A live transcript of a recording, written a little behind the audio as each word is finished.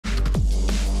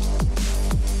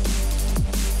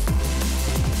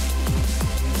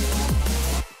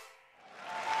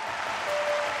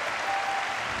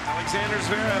Alexander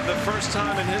Zverev, the first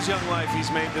time in his young life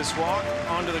he's made this walk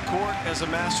onto the court as a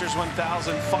Masters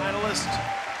 1000 finalist.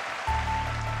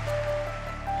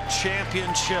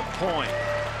 Championship point.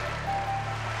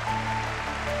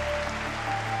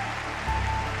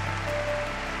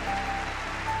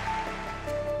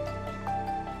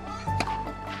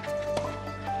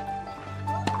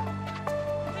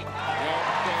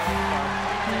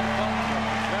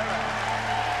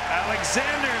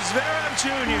 Alexander Zverev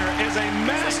Jr. is a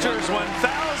Masters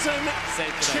 1000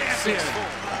 champion.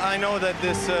 I know that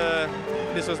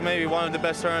this was maybe one of the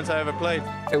best tournaments I ever played.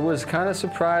 It was kind of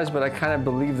surprised, but I kind of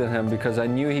believed in him because I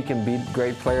knew he can beat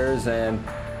great players, and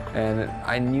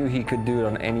I knew he could do it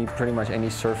on pretty much any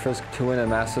surface. To win a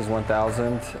Masters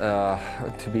 1000,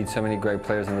 to beat so many great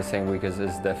players in the same week is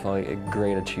definitely a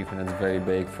great achievement. It's very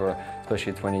big for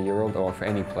especially a 20-year-old or for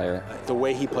any player. The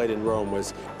way he played in Rome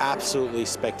was absolutely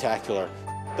spectacular.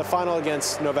 The final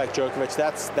against Novak Djokovic,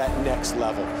 that's that next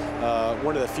level.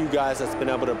 One of the few guys that's been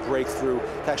able to break through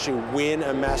to actually win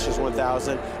a Masters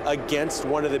 1000 against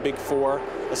one of the big four,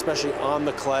 especially on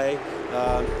the clay.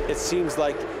 It seems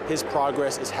like his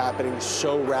progress is happening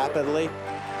so rapidly.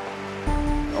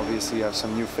 Obviously, you have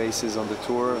some new faces on the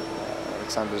tour.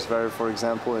 Alexander Zverev, for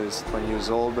example, is 20 years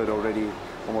old, but already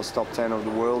almost top 10 of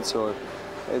the world. So,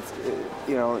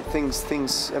 you know,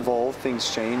 things evolve,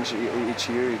 things change each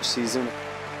year, each season.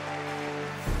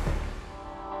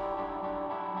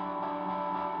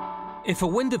 If a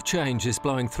wind of change is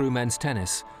blowing through men's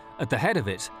tennis, at the head of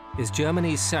it is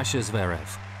Germany's Sascha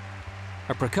Zverev.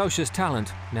 A precocious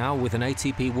talent, now with an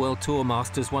ATP World Tour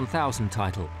Masters 1000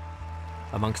 title.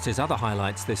 Amongst his other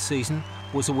highlights this season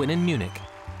was a win in Munich,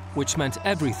 which meant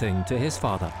everything to his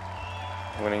father.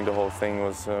 Winning the whole thing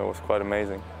was quite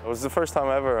amazing. It was the first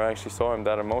time ever I actually saw him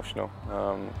that emotional.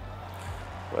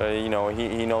 You know,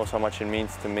 he knows how much it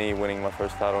means to me winning my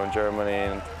first title in Germany,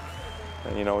 and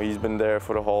you know, he's been there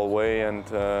for the whole way, and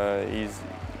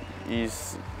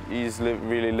he's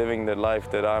really living the life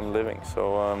that I'm living.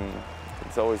 So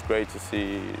it's always great to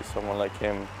see someone like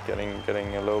him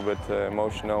getting a little bit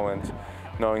emotional and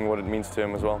knowing what it means to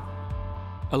him as well.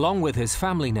 Along with his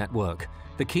family network,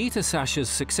 the key to Sascha's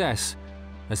success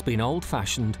has been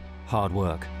old-fashioned hard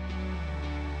work.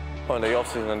 In the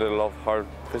off-season, I did a lot of hard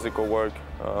physical work,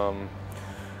 a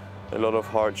lot of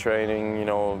hard training, you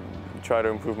know, try to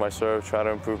improve my serve, try to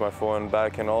improve my forehand,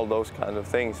 back, and all those kind of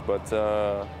things. But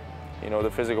you know, the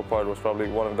physical part was probably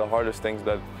one of the hardest things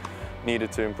that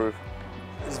needed to improve.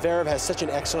 Zverev has such an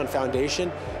excellent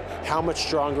foundation. How much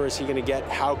stronger is he going to get?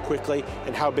 How quickly?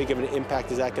 And how big of an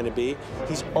impact is that going to be?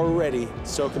 He's already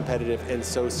so competitive and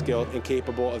so skilled and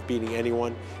capable of beating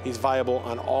anyone. He's viable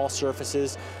on all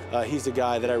surfaces. He's the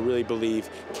guy that I really believe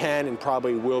can and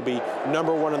probably will be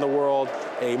 #1 in the world,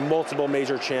 a multiple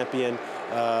major champion,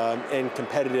 and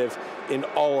competitive in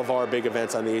all of our big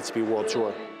events on the ATP World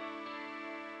Tour.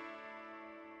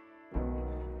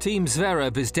 Team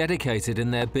Zverev is dedicated in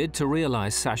their bid to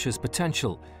realize Sascha's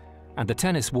potential, and the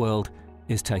tennis world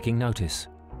is taking notice.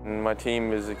 My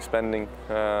team is expanding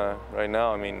right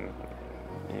now. I mean,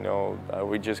 you know,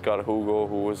 we just got Hugo,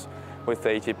 who was with the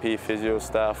ATP physio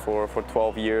staff for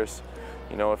 12 years.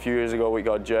 You know, a few years ago we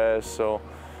got Jazz, so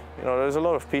you know, there's a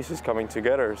lot of pieces coming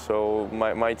together. So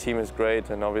my team is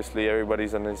great, and obviously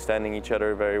everybody's understanding each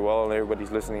other very well, and everybody's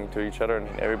listening to each other,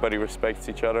 and everybody respects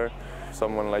each other.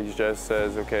 Someone like Jess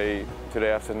says, okay,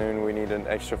 today afternoon we need an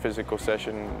extra physical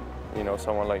session. You know,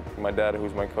 someone like my dad,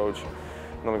 who's my coach,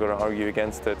 I'm not going to argue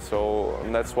against it. So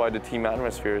that's why the team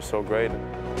atmosphere is so great.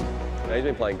 He's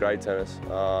been playing great tennis.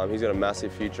 He's got a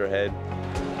massive future ahead.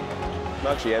 I'm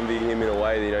actually envying him in a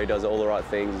way. You know, he does all the right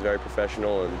things. He's very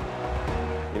professional, and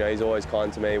you know, he's always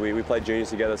kind to me. We played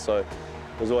juniors together, so it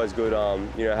was always good,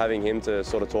 you know, having him to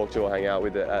sort of talk to or hang out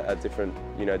with at different,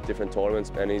 you know, different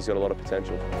tournaments, and he's got a lot of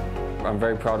potential. I'm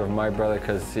very proud of my brother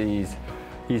because he's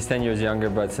 10 years younger,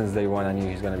 but since day one I knew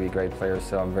he's going to be a great player,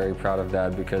 so I'm very proud of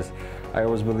that because I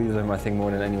always believed in him, I think,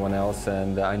 more than anyone else,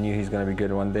 and I knew he's going to be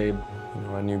good one day. You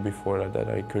know, I knew before that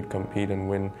I could compete and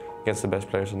win against the best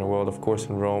players in the world. Of course,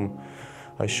 in Rome,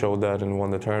 I showed that and won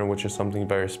the tournament, which is something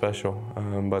very special.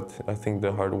 But I think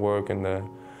the hard work and the,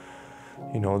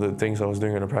 you know, the things I was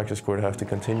doing on the practice court have to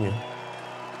continue.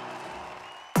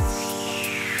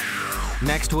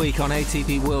 Next week on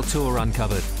ATP World Tour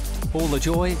Uncovered, all the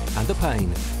joy and the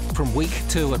pain from week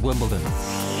 2 at Wimbledon.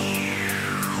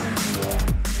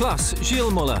 Plus,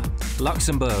 Gilles Muller,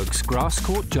 Luxembourg's grass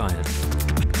court giant.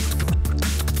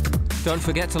 Don't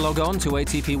forget to log on to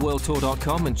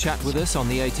atpworldtour.com and chat with us on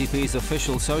the ATP's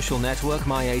official social network,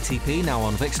 MyATP, now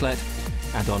on Vixlet,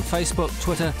 and on Facebook,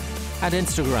 Twitter, and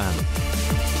Instagram.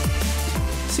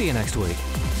 See you next week.